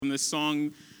From the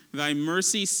song, "Thy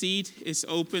mercy seat is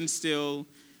open still,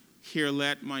 here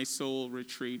let my soul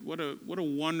retreat." What a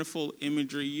wonderful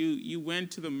imagery. You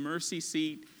went to the mercy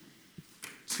seat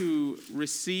to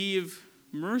receive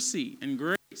mercy and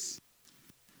grace.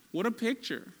 What a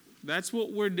picture. That's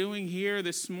what we're doing here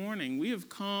this morning. We have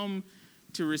come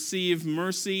to receive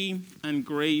mercy and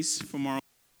grace from our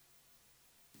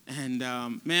and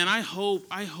man, I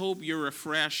hope you're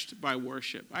refreshed by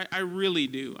worship. I really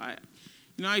do.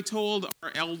 I told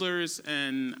our elders,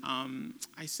 and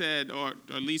I said, or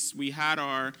at least we had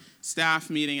our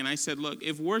staff meeting, and I said, look,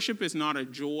 if worship is not a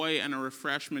joy and a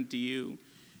refreshment to you,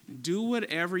 do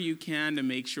whatever you can to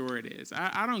make sure it is.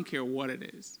 I don't care what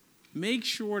it is. Make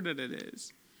sure that it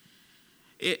is.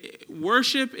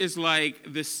 Worship is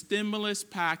like the stimulus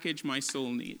package my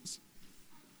soul needs.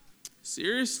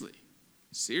 Seriously.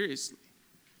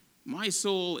 My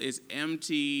soul is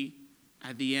empty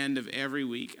at the end of every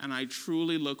week, and I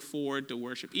truly look forward to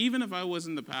worship. Even if I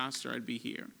wasn't the pastor, I'd be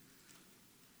here.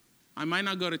 I might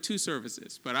not go to 2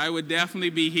 services, but I would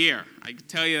definitely be here. I can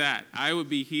tell you that. I would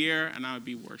be here, and I would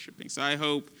be worshiping. So I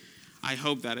hope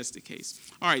that is the case.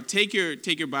 All right, take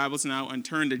your Bibles now and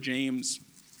turn to James.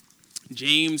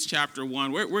 James chapter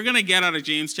 1. We're going to get out of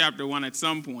James chapter 1 at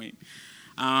some point.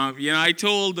 I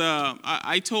told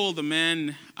the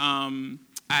men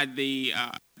at the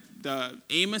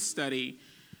Amos study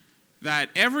that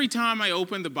every time I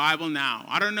open the Bible now,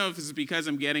 I don't know if it's because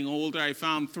I'm getting older, I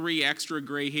found 3 extra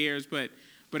gray hairs, but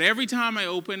every time I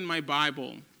open my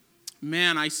Bible,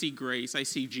 man, I see grace, I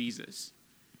see Jesus.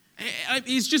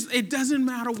 It doesn't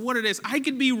matter what it is. I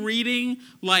could be reading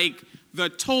like the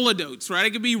Toledotes, right? I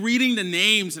could be reading the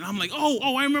names, and I'm like,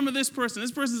 oh, I remember this person. This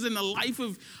person's in the life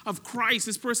of Christ.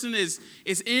 This person is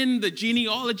in the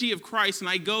genealogy of Christ, and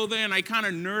I go there and I kind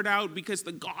of nerd out because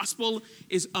the gospel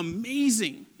is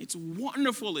amazing. It's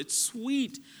wonderful. It's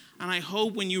sweet. And I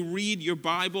hope when you read your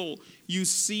Bible, you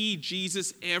see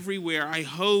Jesus everywhere. I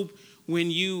hope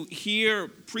when you hear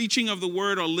preaching of the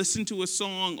word or listen to a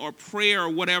song or prayer or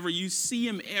whatever, you see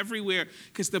him everywhere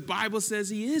because the Bible says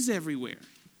he is everywhere.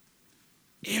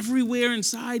 Everywhere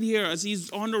inside here, as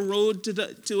he's on the road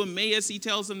to Emmaus, he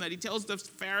tells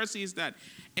the Pharisees that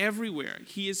everywhere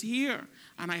he is here.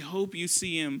 And I hope you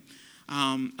see him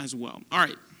as well. All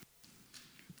right.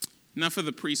 Enough of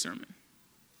the pre-sermon.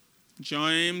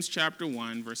 James chapter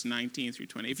 1, verse 19 through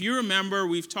 20. If you remember,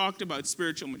 we've talked about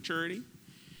spiritual maturity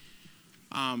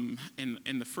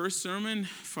in the first sermon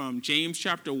from James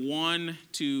chapter 1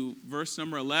 to verse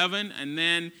number 11, and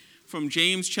then from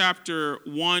James chapter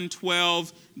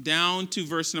 1:12 down to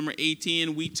verse number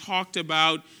 18, we talked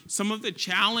about some of the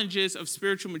challenges of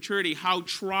spiritual maturity, how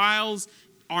trials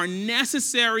are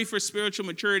necessary for spiritual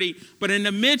maturity, but in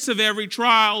the midst of every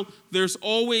trial, there's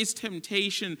always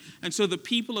temptation. And so the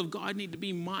people of God need to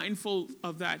be mindful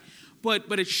of that.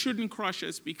 But it shouldn't crush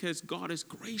us because God is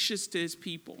gracious to his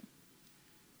people.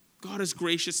 God is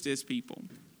gracious to his people.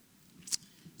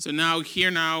 So now,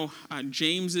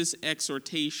 James's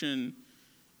exhortation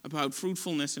about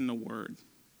fruitfulness in the word.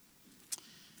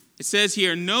 It says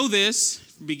here, know this,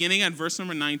 beginning at verse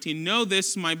number 19, know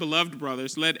this, my beloved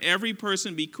brothers, let every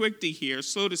person be quick to hear,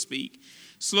 slow to speak,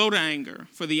 slow to anger,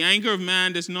 for the anger of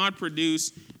man does not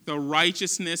produce the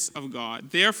righteousness of God.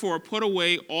 Therefore, put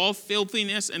away all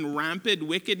filthiness and rampant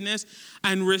wickedness,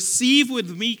 and receive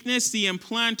with meekness the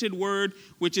implanted word,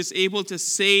 which is able to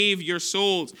save your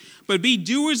souls. But be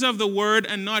doers of the word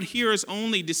and not hearers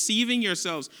only, deceiving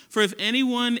yourselves. For if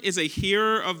anyone is a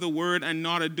hearer of the word and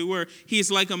not a doer, he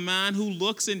is like a man who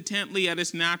looks intently at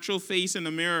his natural face in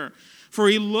a mirror. For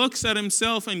he looks at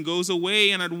himself and goes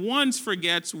away and at once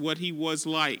forgets what he was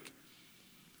like.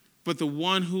 But the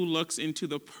one who looks into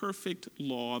the perfect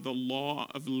law, the law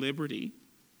of liberty,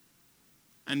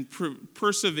 and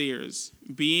perseveres,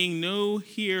 being no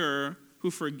hearer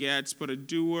who forgets, but a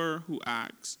doer who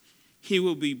acts, he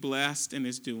will be blessed in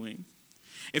his doing.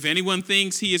 If anyone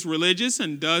thinks he is religious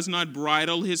and does not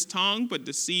bridle his tongue, but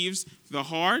deceives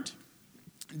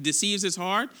his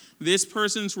heart, this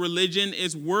person's religion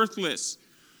is worthless.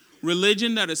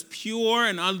 Religion that is pure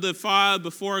and undefiled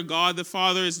before God the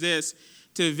Father is this: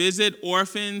 to visit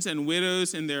orphans and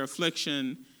widows in their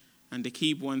affliction, and to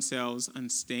keep oneself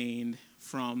unstained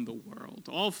from the world.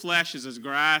 All flesh is as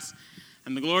grass,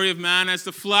 and the glory of man as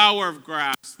the flower of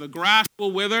grass. The grass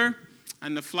will wither,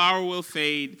 and the flower will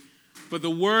fade, but the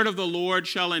word of the Lord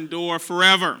shall endure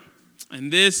forever.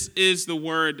 And this is the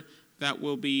word that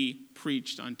will be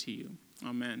preached unto you.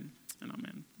 Amen and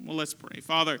amen. Well, let's pray.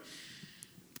 Father,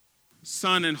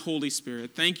 Son, and Holy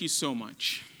Spirit, thank you so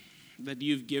much that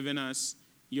you've given us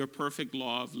your perfect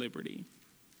law of liberty.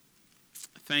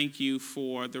 Thank you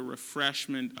for the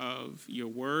refreshment of your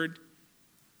word.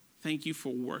 Thank you for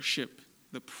worship,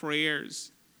 the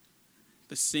prayers,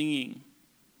 the singing,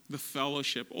 the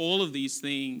fellowship. All of these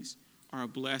things are a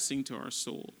blessing to our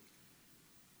soul.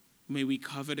 May we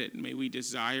covet it. May we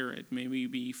desire it. May we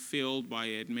be filled by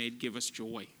it. May it give us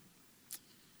joy.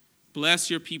 Bless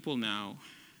your people now.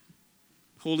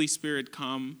 Holy Spirit,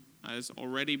 come, as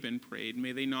already been prayed.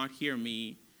 May they not hear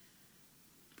me,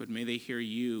 but may they hear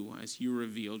you as you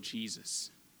reveal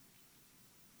Jesus.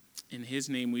 In his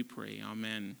name we pray.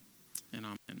 Amen and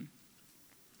amen.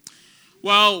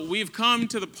 Well, we've come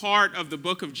to the part of the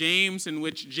book of James in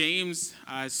which James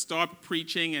stopped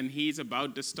preaching and he's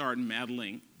about to start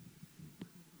meddling.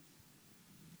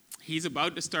 He's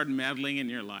about to start meddling in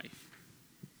your life.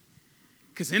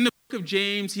 Because in the book of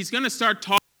James, he's going to start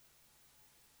talking.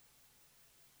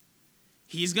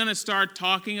 He's going to start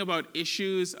talking about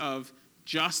issues of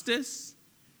justice.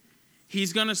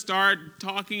 He's going to start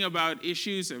talking about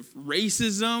issues of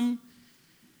racism.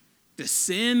 The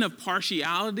sin of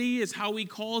partiality is how he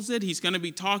calls it. He's going to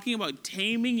be talking about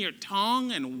taming your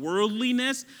tongue and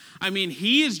worldliness. I mean,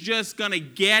 he is just going to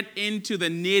get into the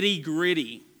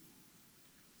nitty-gritty.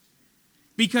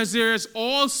 Because there's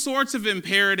all sorts of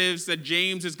imperatives that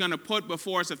James is going to put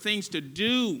before us of things to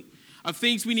do, of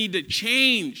things we need to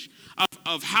change,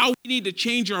 of how we need to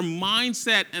change our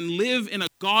mindset and live in a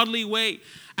godly way.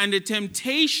 And the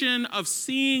temptation of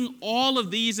seeing all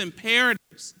of these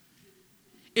imperatives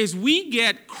is we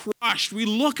get crushed. We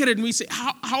look at it and we say,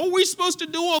 how are we supposed to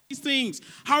do all these things?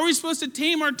 How are we supposed to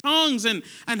tame our tongues? And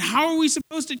how are we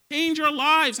supposed to change our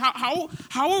lives? How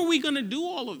are we going to do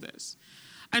all of this?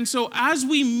 And so as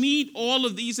we meet all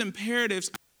of these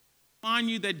imperatives, I remind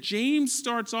you that James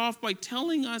starts off by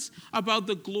telling us about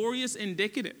the glorious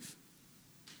indicative.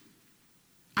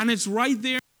 And it's right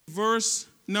there in verse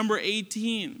number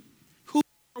 18. Who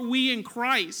are we in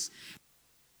Christ?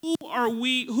 Who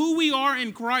we are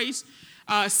in Christ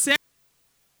says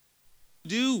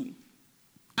do.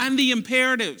 And the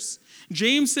imperatives.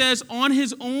 James says, on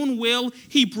his own will,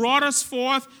 he brought us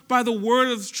forth by the word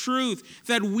of truth,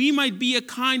 that we might be a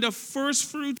kind of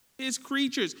first fruit of his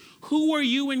creatures. Who are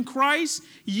you in Christ?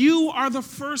 You are the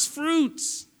first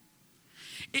fruits.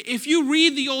 If you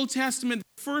read the Old Testament,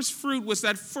 the first fruit was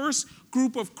that first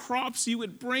group of crops you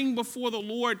would bring before the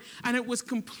Lord, and it was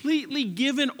completely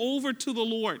given over to the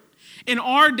Lord. In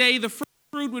our day, the first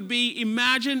fruit would be,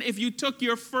 imagine if you took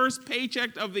your first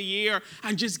paycheck of the year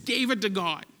and just gave it to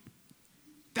God.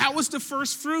 That was the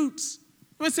first fruits.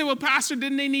 You might say, well, Pastor,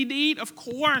 didn't they need to eat? Of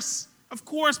course,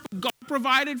 but God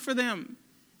provided for them.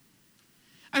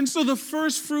 And so the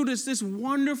first fruit is this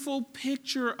wonderful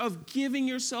picture of giving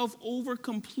yourself over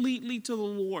completely to the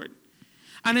Lord.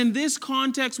 And in this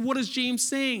context, what is James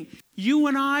saying? You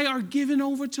and I are given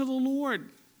over to the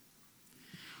Lord.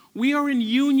 We are in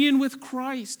union with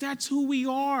Christ. That's who we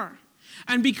are.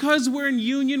 And because we're in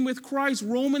union with Christ,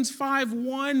 Romans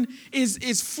 5:1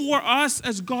 is for us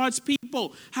as God's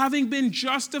people. Having been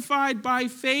justified by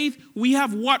faith, we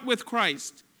have what with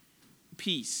Christ?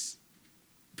 Peace.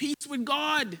 Peace with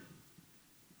God.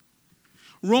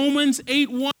 Romans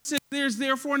 8:1 says, there's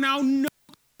therefore now no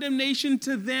condemnation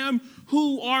to them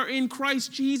who are in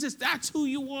Christ Jesus. That's who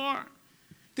you are.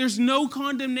 There's no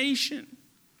condemnation.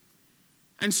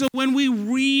 And so when we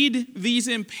read these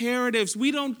imperatives, we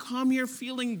don't come here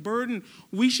feeling burdened.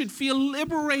 We should feel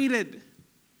liberated.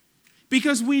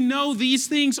 Because we know these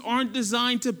things aren't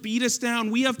designed to beat us down.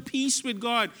 We have peace with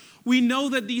God. We know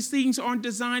that these things aren't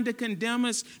designed to condemn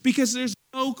us because there's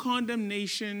no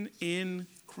condemnation in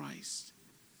Christ.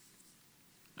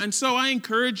 And so I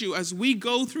encourage you, as we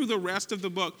go through the rest of the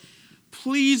book,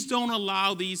 please don't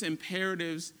allow these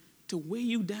imperatives to weigh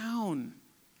you down.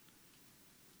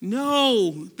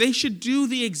 No, they should do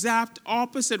the exact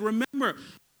opposite. Remember,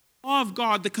 the law of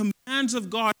God, the commands of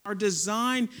God are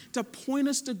designed to point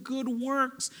us to good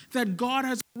works that God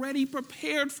has already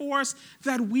prepared for us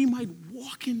that we might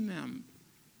walk in them.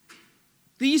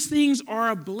 These things are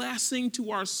a blessing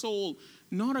to our soul,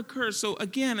 not a curse. So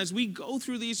again, as we go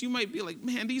through these, you might be like,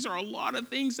 man, these are a lot of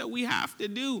things that we have to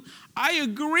do. I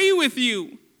agree with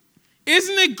you.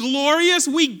 Isn't it glorious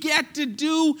we get to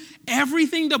do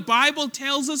everything the Bible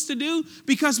tells us to do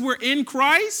because we're in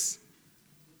Christ?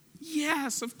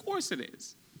 Yes, of course it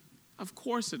is. Of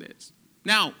course it is.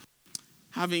 Now,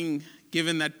 having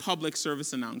given that public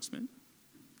service announcement,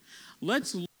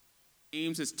 let's look at what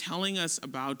James is telling us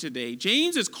about today.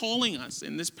 James is calling us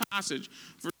in this passage,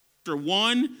 chapter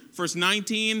 1, verse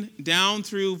 19, down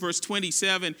through verse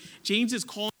 27. James is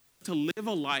calling us to live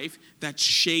a life that's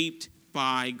shaped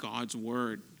by God's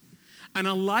word. And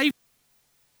a life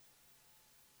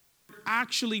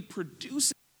actually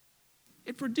produces.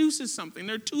 It produces something.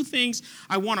 There are two things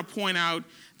I want to point out: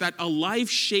 that a life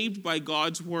shaped by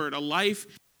God's word, a life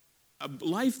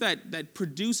that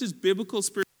produces biblical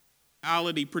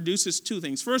spirituality, produces two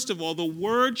things. First of all, the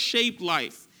word-shaped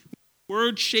life. When the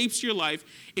word shapes your life,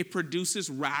 it produces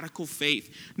radical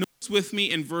faith. Notice with me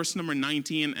in verse number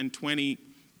 19 and 20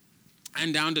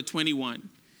 and down to 21.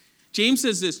 James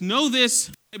says this: "Know this,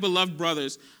 my beloved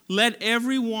brothers, let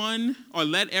every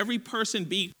person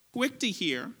be quick to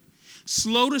hear,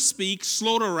 slow to speak,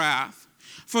 slow to wrath.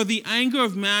 For the anger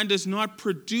of man does not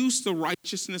produce the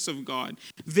righteousness of God.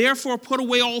 Therefore put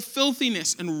away all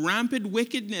filthiness and rampant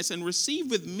wickedness, and receive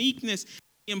with meekness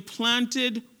the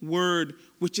implanted word,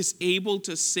 which is able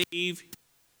to save."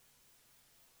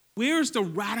 Where's the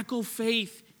radical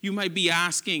faith, you might be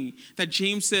asking, that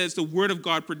James says the word of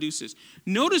God produces?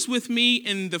 Notice with me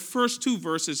in the first two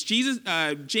verses,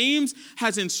 James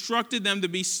has instructed them to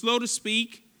be slow to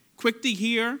speak, quick to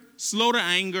hear, slow to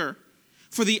anger.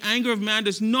 For the anger of man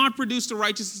does not produce the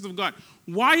righteousness of God.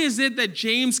 Why is it that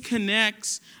James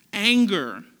connects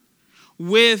anger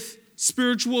with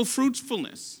spiritual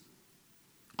fruitfulness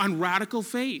on radical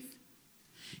faith?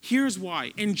 Here's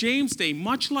why. In James' day,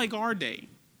 much like our day,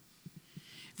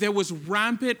 there was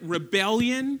rampant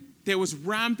rebellion, there was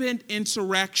rampant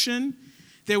insurrection,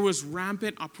 there was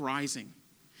rampant uprising.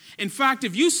 In fact,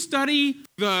 if you study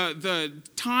the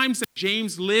times that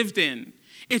James lived in,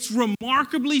 it's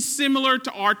remarkably similar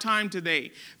to our time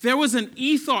today. There was an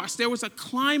ethos, there was a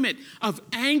climate of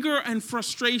anger and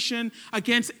frustration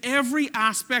against every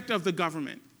aspect of the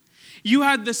government. You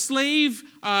had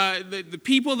the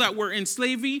people that were in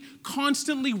slavery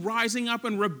constantly rising up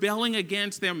and rebelling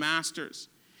against their masters.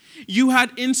 You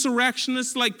had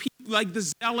insurrectionists like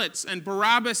the Zealots and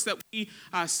Barabbas that we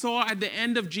saw at the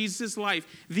end of Jesus' life.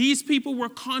 These people were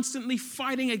constantly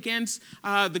fighting against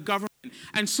the government.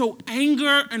 And so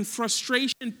anger and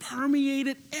frustration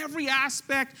permeated every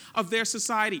aspect of their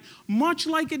society, much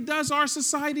like it does our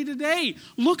society today.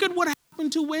 Look at what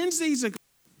happened 2 Wednesdays ago.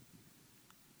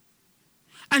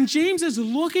 And James is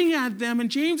looking at them, and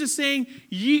James is saying,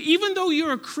 even though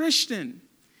you're a Christian,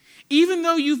 even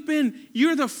though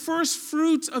you're the first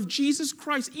fruits of Jesus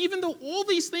Christ, even though all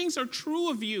these things are true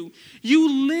of you,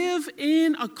 you live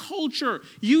in a culture,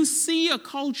 you see a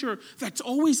culture that's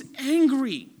always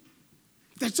angry,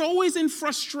 that's always in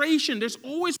frustration, there's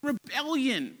always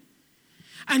rebellion.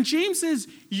 And James says,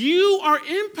 you are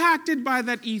impacted by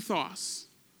that ethos.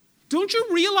 Don't you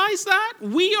realize that?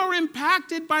 We are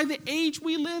impacted by the age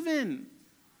we live in.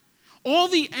 All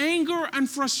the anger and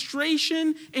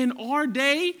frustration in our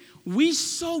day, we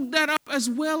soak that up as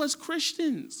well as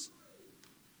Christians.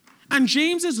 And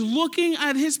James is looking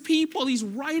at his people. He's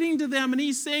writing to them and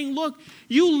he's saying, look,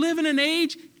 you live in an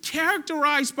age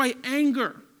characterized by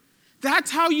anger.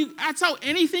 That's how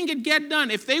anything could get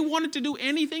done. If they wanted to do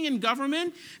anything in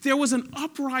government, there was an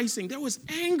uprising. There was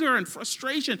anger and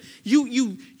frustration.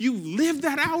 You live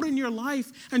that out in your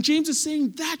life. And James is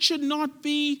saying that should not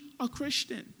be a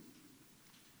Christian.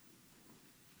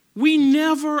 We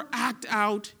never act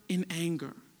out in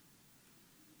anger.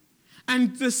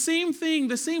 And the same thing,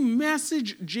 the same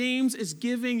message James is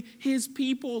giving his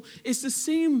people is the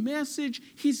same message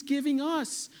he's giving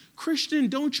us. Christian,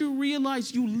 don't you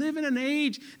realize you live in an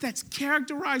age that's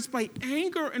characterized by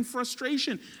anger and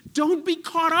frustration? Don't be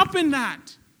caught up in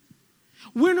that.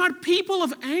 We're not people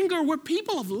of anger, we're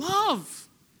people of love.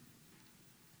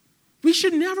 We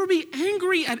should never be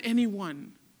angry at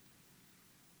anyone.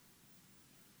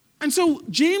 And so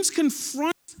James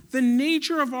confronts the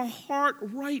nature of our heart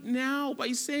right now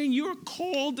by saying you're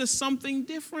called to something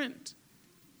different.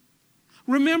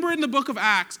 Remember in the book of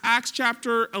Acts, Acts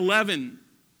chapter 11,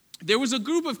 there was a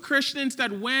group of Christians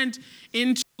that went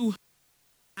into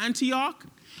Antioch,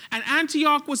 and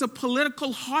Antioch was a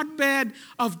political hotbed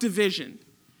of division.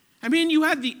 I mean, you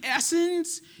had the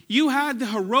Essenes, you had the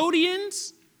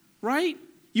Herodians, right?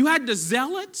 You had the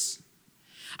Zealots,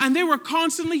 and they were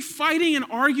constantly fighting and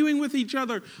arguing with each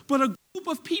other. But a group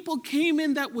of people came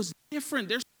in that was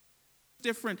different.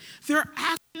 Their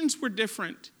actions were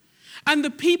different. And the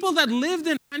people that lived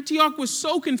in Antioch was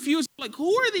so confused, like,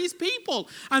 who are these people?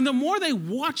 And the more they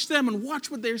watched them and watched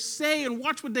what they say and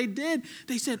watched what they did,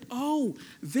 they said, oh,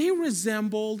 they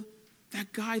resembled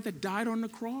that guy that died on the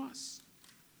cross.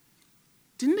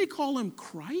 Didn't they call him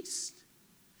Christ?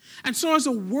 And so as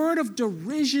a word of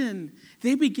derision,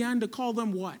 they began to call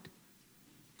them what?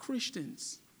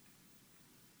 Christians.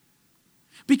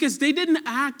 Because they didn't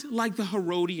act like the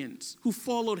Herodians who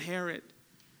followed Herod.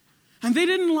 And they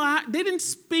didn't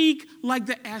speak like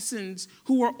the Essenes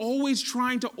who were always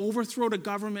trying to overthrow the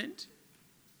government.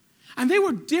 And they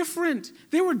were different.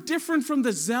 They were different from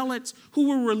the zealots who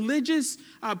were religious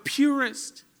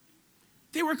purists.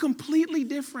 They were completely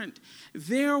different.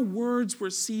 Their words were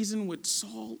seasoned with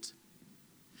salt.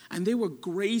 And they were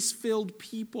grace-filled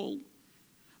people.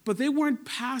 But they weren't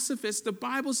pacifists. The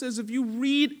Bible says, if you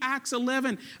read Acts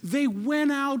 11, they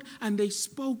went out and they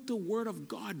spoke the word of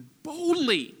God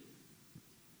boldly.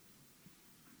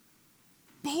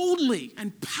 Boldly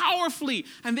and powerfully.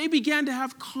 And they began to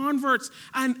have converts.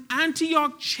 And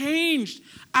Antioch changed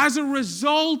as a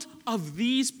result of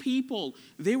these people.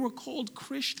 They were called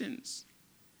Christians.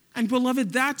 And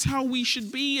beloved, that's how we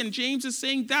should be. And James is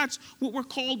saying that's what we're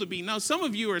called to be. Now, some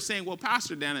of you are saying, well,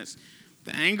 Pastor Dennis,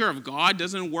 the anger of God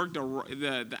doesn't work,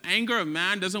 the anger of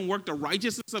man doesn't work the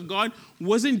righteousness of God.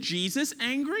 Wasn't Jesus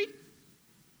angry?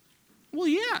 Well,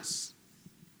 yes.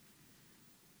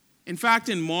 In fact,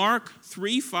 in Mark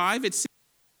 3:5, it says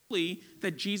clearly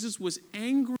that Jesus was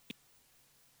angry at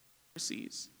the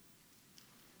Pharisees.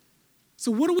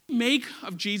 So what do we make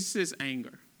of Jesus'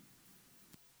 anger?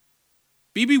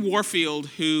 B.B. Warfield,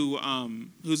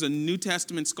 who's a New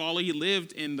Testament scholar, he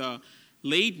lived in the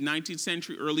late 19th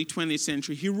century, early 20th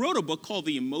century. He wrote a book called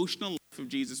The Emotional Life of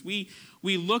Jesus. We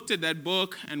looked at that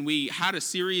book and we had a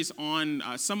series on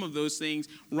some of those things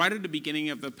right at the beginning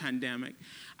of the pandemic.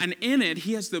 And in it,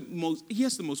 he has the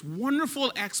most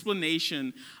wonderful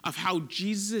explanation of how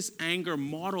Jesus' anger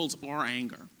models our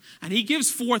anger. And he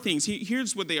gives four things.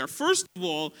 Here's what they are. First of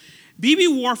all, B.B.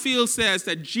 Warfield says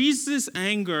that Jesus'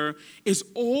 anger is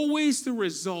always the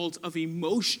result of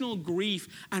emotional grief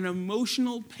and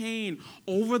emotional pain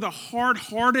over the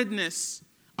hard-heartedness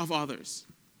of others.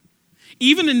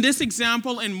 Even in this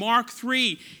example in Mark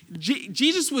 3,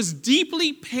 Jesus was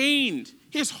deeply pained.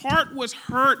 His heart was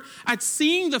hurt at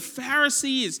seeing the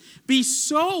Pharisees be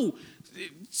so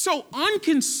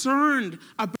unconcerned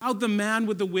about the man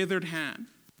with the withered hand,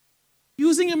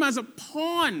 using him as a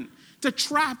pawn to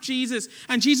trap Jesus,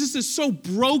 and Jesus is so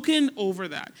broken over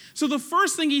that. So the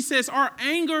first thing he says, our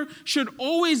anger should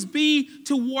always be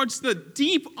towards the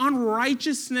deep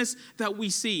unrighteousness that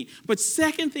we see. But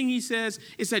second thing he says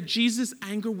is that Jesus'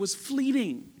 anger was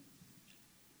fleeting.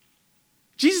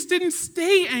 Jesus didn't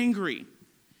stay angry.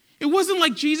 It wasn't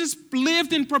like Jesus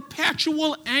lived in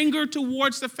perpetual anger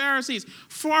towards the Pharisees.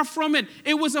 Far from it.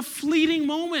 It was a fleeting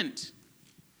moment.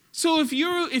 So if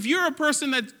you're a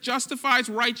person that justifies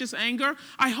righteous anger,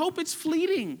 I hope it's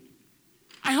fleeting.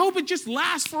 I hope it just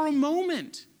lasts for a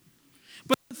moment.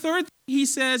 But the third thing he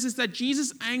says is that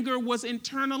Jesus' anger was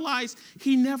internalized.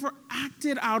 He never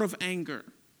acted out of anger.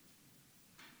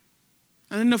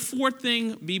 And then the fourth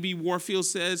thing B.B. Warfield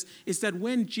says is that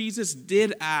when Jesus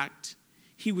did act,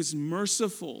 he was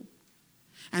merciful.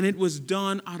 And it was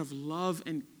done out of love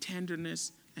and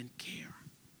tenderness and care.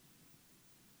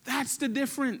 That's the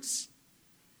difference.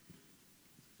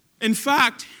 In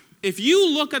fact, if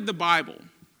you look at the Bible,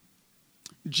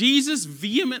 Jesus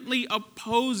vehemently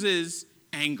opposes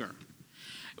anger.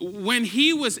 When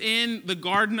he was in the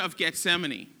Garden of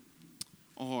Gethsemane,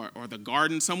 or the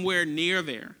garden somewhere near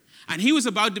there, and he was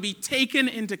about to be taken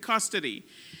into custody,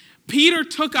 Peter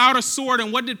took out a sword,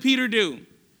 and what did Peter do?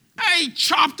 He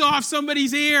chopped off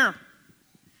somebody's ear.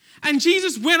 And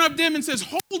Jesus went up to him and says,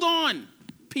 hold on,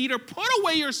 Peter, put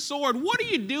away your sword. What are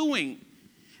you doing?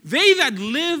 They that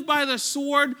live by the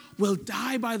sword will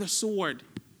die by the sword.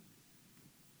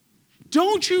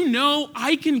 Don't you know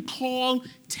I can call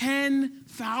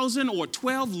 10,000 or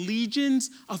 12 legions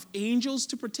of angels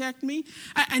to protect me?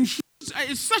 And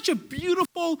it's such a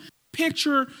beautiful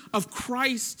picture of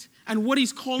Christ and what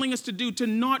he's calling us to do, to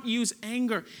not use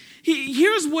anger.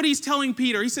 Here's what he's telling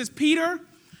Peter. He says, Peter,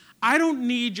 I don't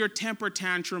need your temper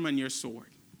tantrum and your sword.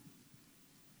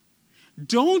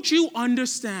 Don't you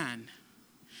understand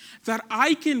that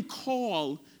I can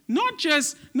call not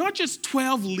just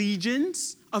 12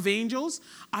 legions of angels,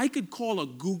 I could call a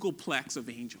Googleplex of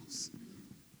angels.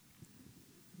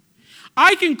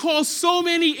 I can call so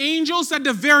many angels that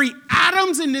the very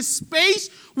atoms in this space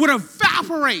would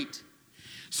evaporate.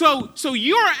 So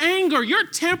your anger, your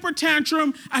temper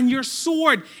tantrum, and your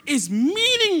sword is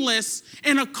meaningless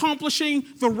in accomplishing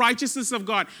the righteousness of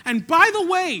God. And by the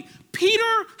way,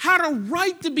 Peter had a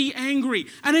right to be angry.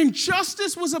 An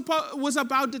injustice was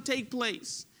about to take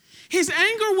place. His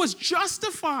anger was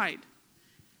justified.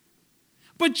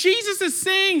 But Jesus is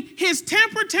saying his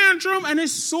temper tantrum and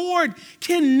his sword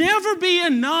can never be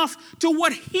enough to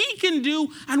what he can do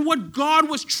and what God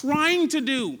was trying to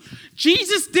do.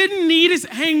 Jesus didn't need his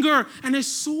anger and his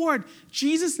sword.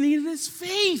 Jesus needed his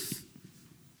faith.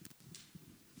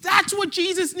 That's what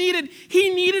Jesus needed.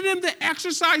 He needed him to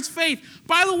exercise faith.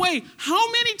 By the way,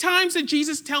 how many times did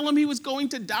Jesus tell him he was going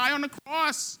to die on the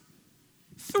cross?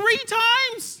 3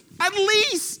 times, at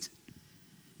least.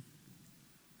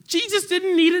 Jesus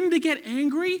didn't need him to get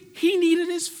angry. He needed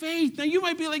his faith. Now, you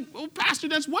might be like, oh, Pastor,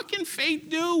 what can faith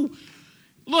do?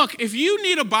 Look, if you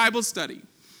need a Bible study,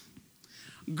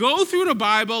 go through the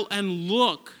Bible and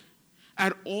look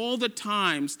at all the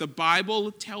times the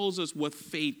Bible tells us what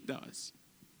faith does.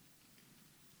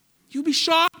 You'll be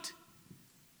shocked.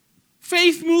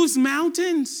 Faith moves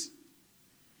mountains.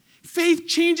 Faith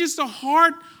changes the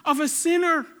heart of a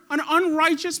sinner, an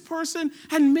unrighteous person,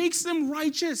 and makes them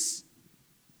righteous.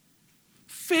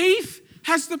 Faith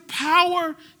has the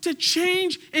power to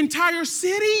change entire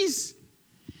cities.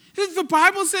 The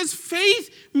Bible says faith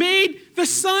made the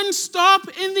sun stop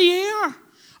in the air.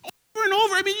 Over and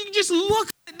over. I mean, you can just look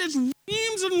at it. There's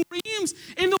reams and reams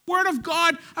in the Word of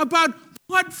God about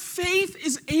what faith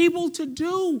is able to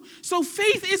do. So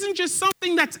faith isn't just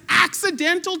something that's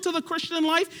accidental to the Christian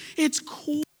life. It's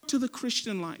core to the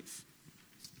Christian life.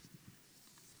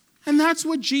 And that's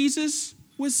what Jesus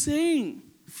was saying.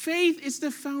 Faith is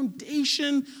the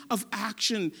foundation of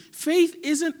action. Faith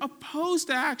isn't opposed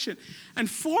to action. And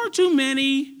far too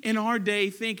many in our day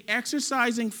think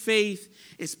exercising faith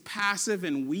is passive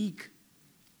and weak.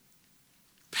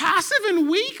 Passive and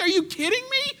weak? Are you kidding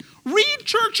me? Read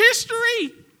church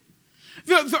history.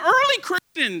 The early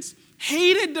Christians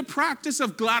hated the practice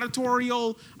of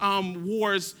gladiatorial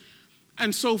wars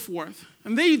and so forth.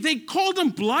 And they called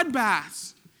them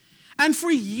bloodbaths. And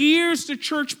for years, the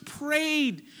church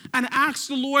prayed and asked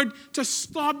the Lord to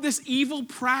stop this evil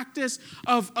practice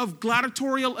of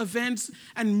gladiatorial events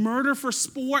and murder for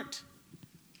sport.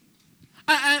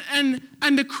 And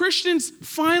the Christians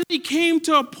finally came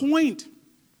to a point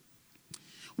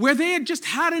where they had just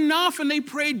had enough, and they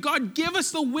prayed, God, give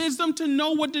us the wisdom to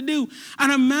know what to do.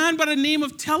 And a man by the name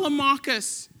of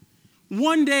Telemachus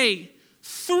one day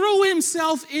threw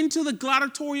himself into the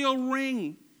gladiatorial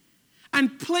ring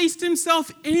and placed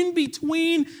himself in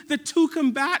between the two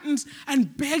combatants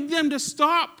and begged them to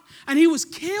stop. And he was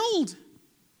killed.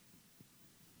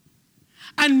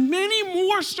 And many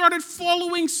more started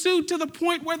following suit to the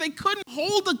point where they couldn't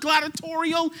hold the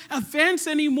gladiatorial events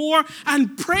anymore.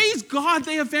 And praise God,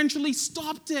 they eventually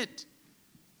stopped it.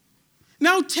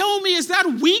 Now tell me, is that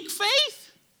weak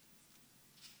faith?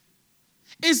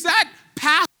 Is that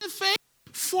passive faith?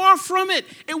 Far from it.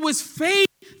 It was faith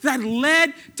that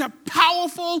led to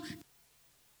powerful.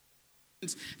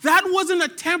 That wasn't a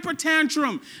temper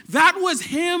tantrum. That was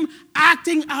him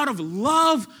acting out of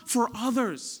love for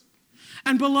others.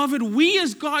 And beloved, we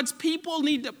as God's people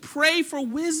need to pray for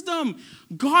wisdom.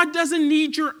 God doesn't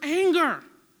need your anger.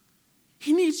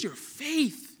 He needs your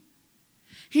faith.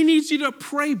 He needs you to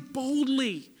pray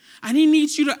boldly. And he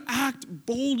needs you to act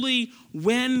boldly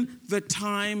when the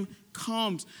time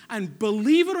comes. And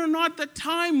believe it or not, the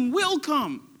time will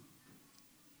come.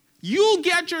 You'll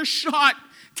get your shot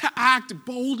to act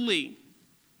boldly.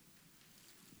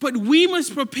 But we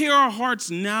must prepare our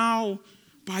hearts now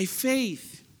by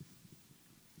faith.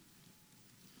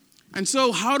 And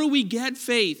so how do we get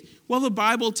faith? Well, the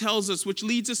Bible tells us, which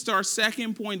leads us to our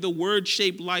second point, the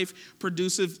word-shaped life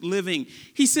produces living.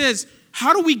 He says,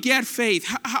 how do we get faith?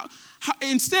 How,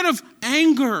 instead of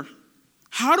anger,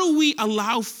 how do we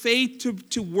allow faith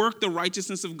to work the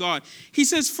righteousness of God? He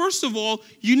says, first of all,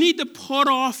 you need to put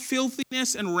off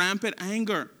filthiness and rampant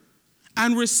anger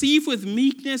and receive with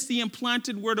meekness the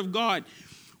implanted word of God.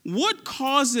 What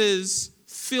causes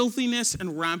filthiness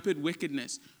and rampant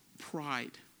wickedness?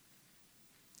 Pride.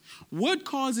 What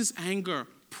causes anger?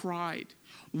 Pride.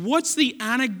 What's the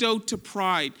antidote to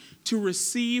pride? To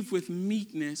receive with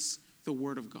meekness the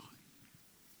word of God.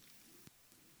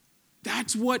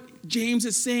 That's what James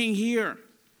is saying here.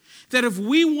 That if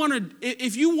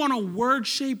you want a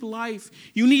word-shaped life,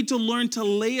 you need to learn to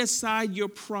lay aside your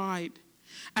pride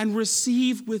and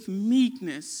receive with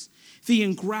meekness the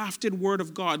engrafted word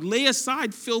of God. Lay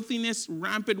aside filthiness,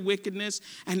 rampant wickedness,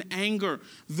 and anger.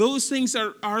 Those things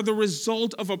are the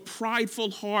result of a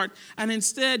prideful heart, and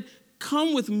instead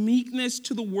come with meekness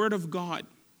to the word of God.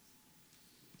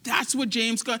 That's what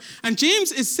James got. And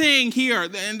James is saying here,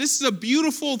 and this is a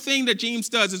beautiful thing that James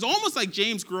does. It's almost like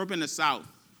James grew up in the South.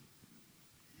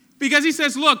 Because he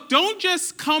says, look, don't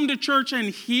just come to church and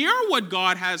hear what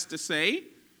God has to say.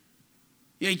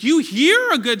 Yeah, you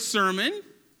hear a good sermon.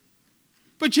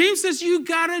 But James says you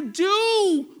got to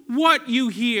do what you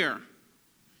hear.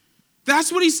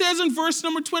 That's what he says in verse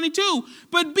number 22.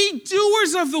 But be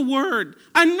doers of the word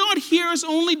and not hearers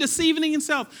only, deceiving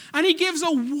himself. And he gives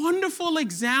a wonderful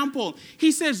example.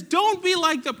 He says, don't be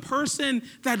like the person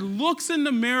that looks in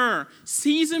the mirror,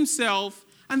 sees himself,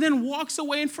 and then walks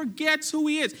away and forgets who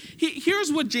he is.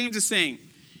 Here's what James is saying.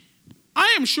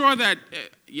 I am sure that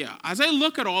as I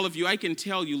look at all of you, I can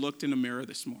tell you looked in the mirror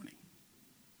this morning.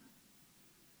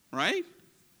 Right?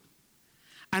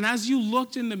 And as you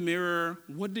looked in the mirror,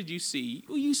 what did you see?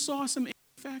 Well, you saw some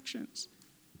imperfections.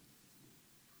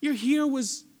 Your hair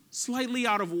was slightly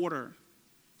out of order.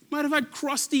 You might have had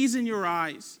crusties in your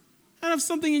eyes. You might have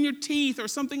something in your teeth or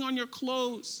something on your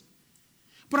clothes.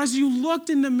 But as you looked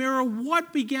in the mirror,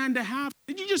 what began to happen?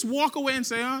 Did you just walk away and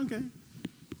say, oh, okay?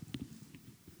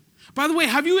 By the way,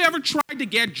 have you ever tried to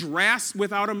get dressed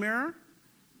without a mirror?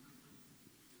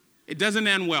 It doesn't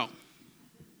end well.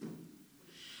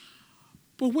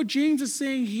 But what James is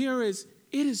saying here is,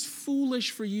 it is foolish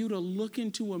for you to look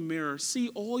into a mirror, see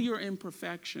all your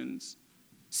imperfections,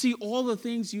 see all the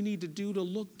things you need to do to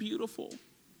look beautiful,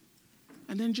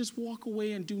 and then just walk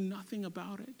away and do nothing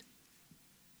about it.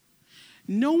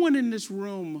 No one in this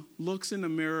room looks in the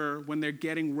mirror when they're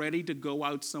getting ready to go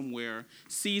out somewhere,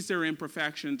 sees their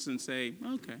imperfections and say,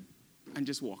 okay, and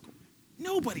just walk away.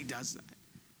 Nobody does that.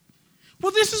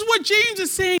 Well, this is what James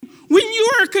is saying. When you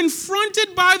are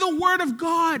confronted by the Word of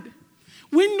God,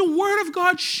 when the Word of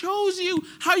God shows you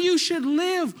how you should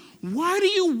live, why do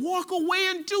you walk away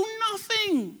and do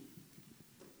nothing?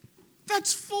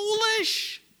 That's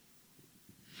foolish.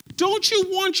 Don't you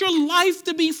want your life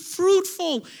to be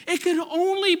fruitful? It can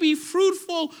only be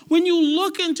fruitful when you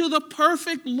look into the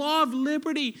perfect law of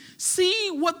liberty. See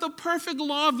what the perfect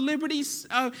law of liberty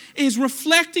is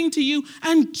reflecting to you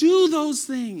and do those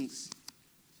things.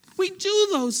 We do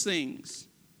those things.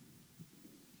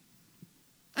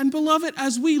 And beloved,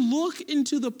 as we look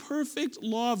into the perfect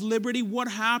law of liberty, what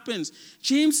happens?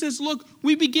 James says, look,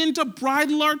 we begin to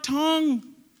bridle our tongue.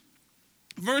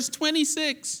 Verse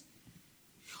 26.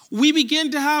 We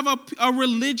begin to have a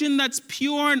religion that's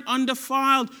pure and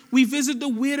undefiled. We visit the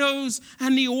widows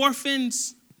and the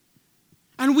orphans.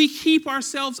 And we keep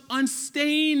ourselves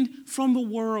unstained from the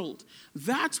world.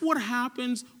 That's what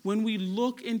happens when we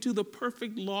look into the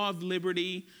perfect law of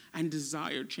liberty and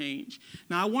desire change.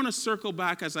 Now, I want to circle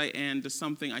back as I end to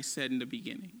something I said in the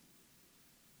beginning.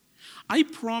 I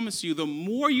promise you, the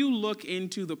more you look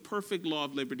into the perfect law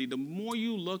of liberty, the more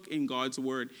you look in God's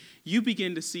word, you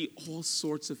begin to see all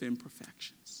sorts of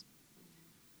imperfections.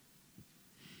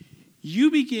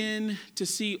 You begin to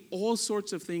see all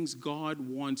sorts of things God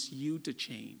wants you to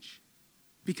change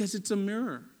because it's a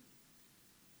mirror.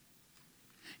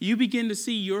 You begin to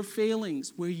see your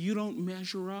failings where you don't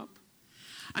measure up.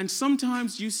 And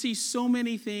sometimes you see so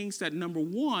many things that, number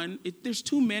one, there's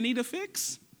too many to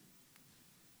fix.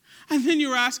 And then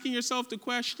you're asking yourself the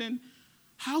question,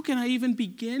 how can I even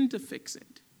begin to fix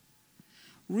it?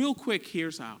 Real quick,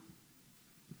 here's how.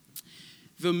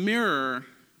 The mirror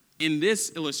in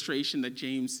this illustration that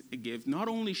James gives not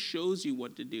only shows you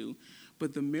what to do,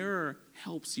 but the mirror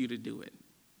helps you to do it.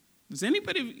 Does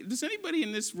anybody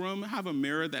in this room have a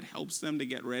mirror that helps them to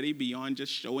get ready beyond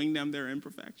just showing them their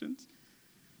imperfections?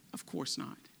 Of course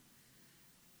not.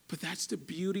 But that's the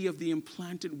beauty of the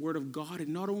implanted Word of God. It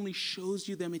not only shows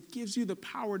you them, it gives you the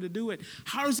power to do it.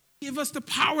 How does it give us the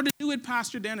power to do it,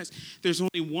 Pastor Dennis? There's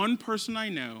only one person I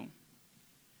know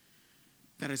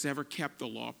that has ever kept the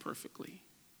law perfectly.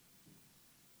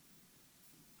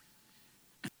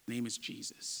 And his name is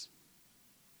Jesus.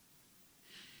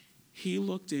 He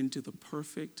looked into the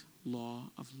perfect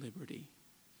law of liberty,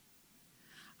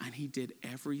 and he did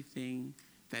everything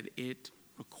that it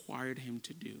required him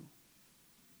to do.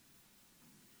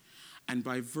 And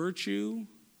by virtue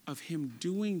of him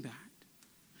doing that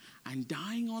and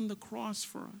dying on the cross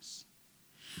for us,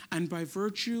 and by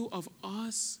virtue of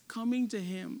us coming to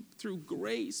him through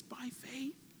grace by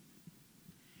faith,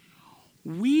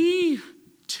 we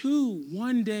too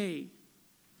one day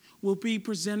will be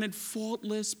presented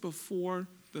faultless before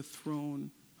the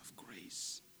throne of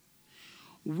grace.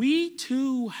 We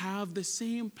too have the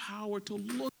same power to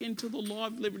look into the law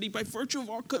of liberty by virtue of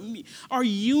our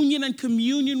union and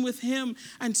communion with him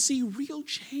and see real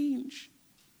change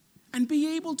and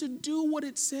be able to do what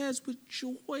it says with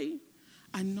joy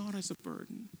and not as a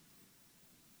burden.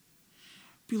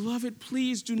 Beloved,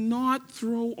 please do not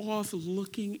throw off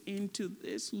looking into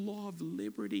this law of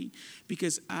liberty,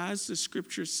 because as the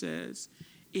scripture says,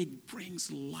 it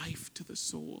brings life to the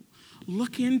soul.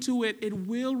 Look into it. It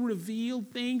will reveal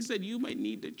things that you might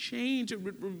need to change. It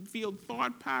will reveal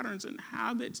thought patterns and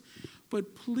habits.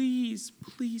 But please,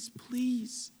 please,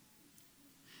 please,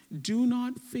 do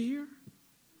not fear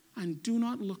and do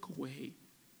not look away.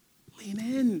 Lean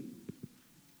in.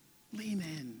 Lean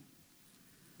in.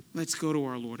 Let's go to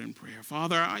our Lord in prayer.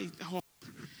 Father,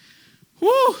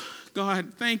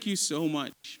 God, thank you so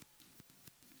much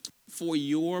for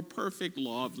your perfect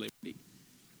law of liberty.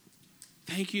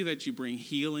 Thank you that you bring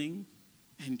healing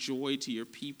and joy to your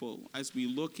people as we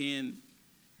look in,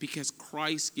 because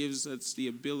Christ gives us the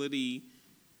ability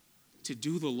to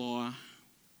do the law.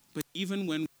 But even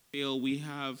when we fail, we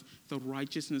have the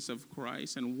righteousness of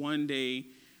Christ, and one day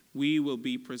we will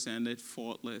be presented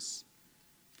faultless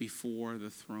before the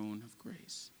throne of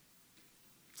grace.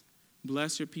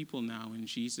 Bless your people now in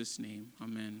Jesus' name.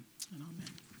 Amen and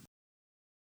amen.